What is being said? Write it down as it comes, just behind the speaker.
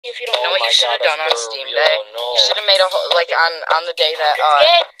If you don't You know what you should have done on Steam Day? No. You should have made a whole, like on the day that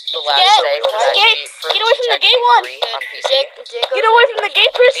the last day for that Get away from the gay one. on PC. Get away from the gay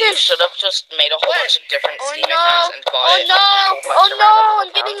person. You should have just made a whole bunch of different Steam accounts and bought it. Oh no,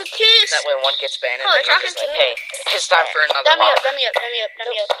 I'm getting a kiss. That way one gets banned and Oh, then they're you're just talking like, to me. hey, it's time for another Dummy rock. up, dummy up, dummy up,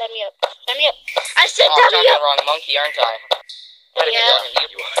 dummy up, dummy up, dummy up. I said Oh, dummy I'm the up. wrong monkey, aren't I? Yeah.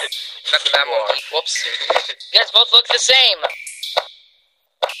 Not that monkey. Whoops. You guys both look the same.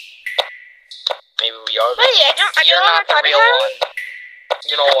 Maybe we are. Wait, I don't You're know not the real one.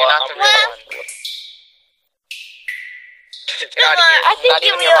 You know You're what? not the real one. Get out of here. I think Not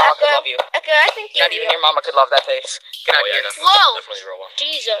you're even your real, mama could Eka. love you. Eka, I think you're Not even real. your mama could love that face. Get out of here. Whoa. Definitely the real one.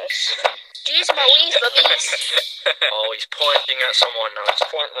 Jesus. Jeez, my wings, babies. Oh, he's pointing at someone now. He's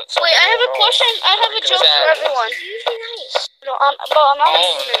pointing at someone. Wait, I have a question. I have a joke for everyone. Usually nice. No, but I'm not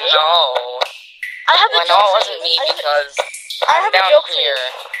Oh usually nice. no. I have a Well, no, joke it for wasn't you. me because I have a down joke for you. here,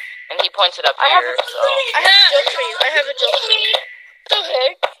 and he pointed up I have here, a- so. I have a joke for you. I have a joke for you. Okay.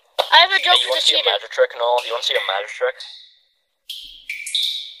 I have a Hey, joke you for want the to see a cheater. magic trick and all? You want to see a magic trick?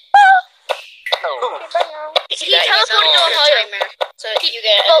 He teleported to Ohio. So you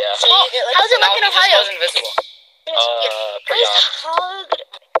get. Yeah. So you get like. How's it like in No, he just Ohio? goes invisible. Pretty It's odd. hard.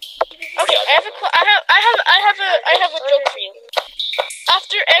 Okay, I have a joke for you.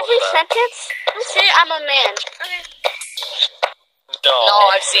 After every sentence, say I'm a man. No. No,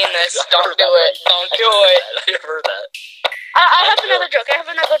 I've seen this. Don't do it. Don't do it. I've heard that. I have another joke. I have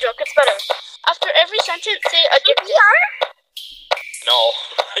another joke. It's better. After every sentence, say addicted. No.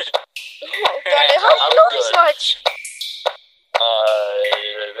 Damn it, how do you know this much?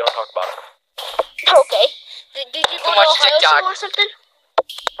 We don't talk about it. Okay. Did you go Too to much Ohio TikTok. school or something?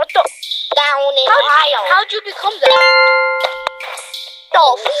 What the? Down in How'd Ohio. how'd you become that? The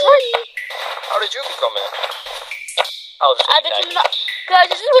frick? How did you become it? Oh, I became that. Guys,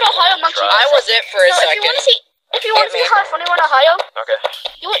 this is what Ohio monkeys. I was it for a No, second. if you want to see how funny we're in Ohio, Okay.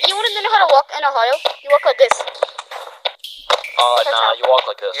 you want to know how to walk in Ohio? You walk like this. Nah, you walk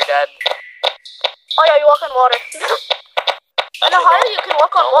like this. You're dead. Oh yeah, you walk on water. In Ohio, you can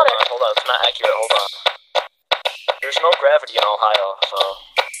walk on No, water. hold on, it's not accurate, hold on. There's no gravity in Ohio, so...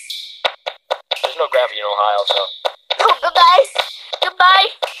 There's no gravity in Ohio, so... Oh, goodbye. Goodbye.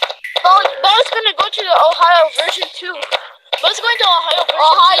 Bo's gonna go to the Ohio version 2. Bo's going to Ohio version 2.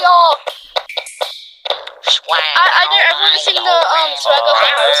 Ohio. I dare everyone to sing the Swag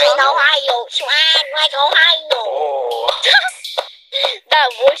Ohio Like song. Ohio. Swag like Ohio. Oh! That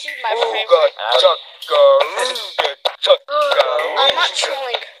voice is my favorite. I'm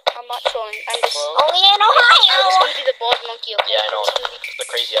not trolling. I'm just... Only in I'm just Ohio. gonna be the bald monkey, okay? Yeah, I know. It's the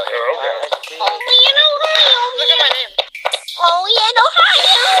crazy out here. Only in Ohio. Look at my name. Only in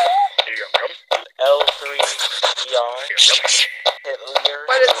Ohio. L3ER.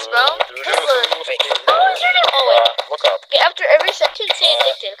 What did it spell? Oh, wait. Look up. Okay, after every sentence, say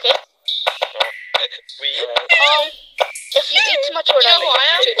addicted, okay? If you eat too much or whatever.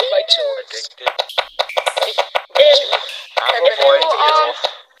 Addicted. I'm a If boy. you,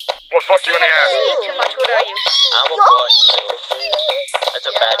 What fuck you in the if ass? you eat too much, what are you? I'm a boy. That's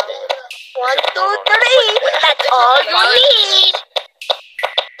a bad thing. 1, 2, 3. That's all you need.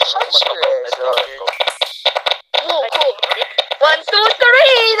 Cool, cool. 1, 2,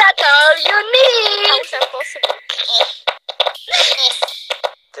 3. That's all you How need. is that possible?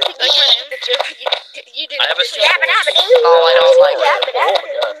 You didn't. I have a get the joke. Oh, I don't like it. Oh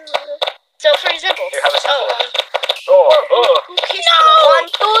my god. So, for example, Here, have a sample. oh, who kissed the 1,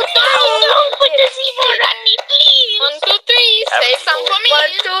 2, 3. Don't put the seafood on me, please. 1, 2, 3. Say something for me.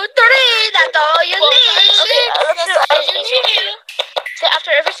 1, 2, 3. That's all you need. Okay, let's do it. So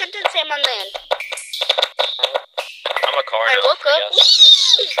after every sentence, say I'm a man. I'm a car I now. woke up.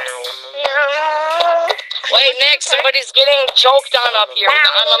 Wait, Nick, somebody's getting choked on up here with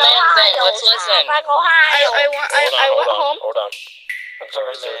the I'm a man thing. Let's listen. Like Ohio. I went home, Hold on. I'm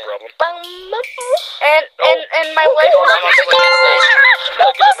sorry, is there a problem? and my wife was I'm also witness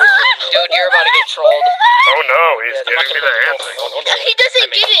Dude, you're about to get trolled. Oh no, he's Yeah, giving me the hand thing. he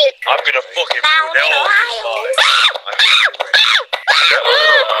doesn't get it. I'm gonna fucking Down ruin in all Ohio.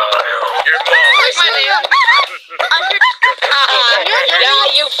 your mom. Where's my name?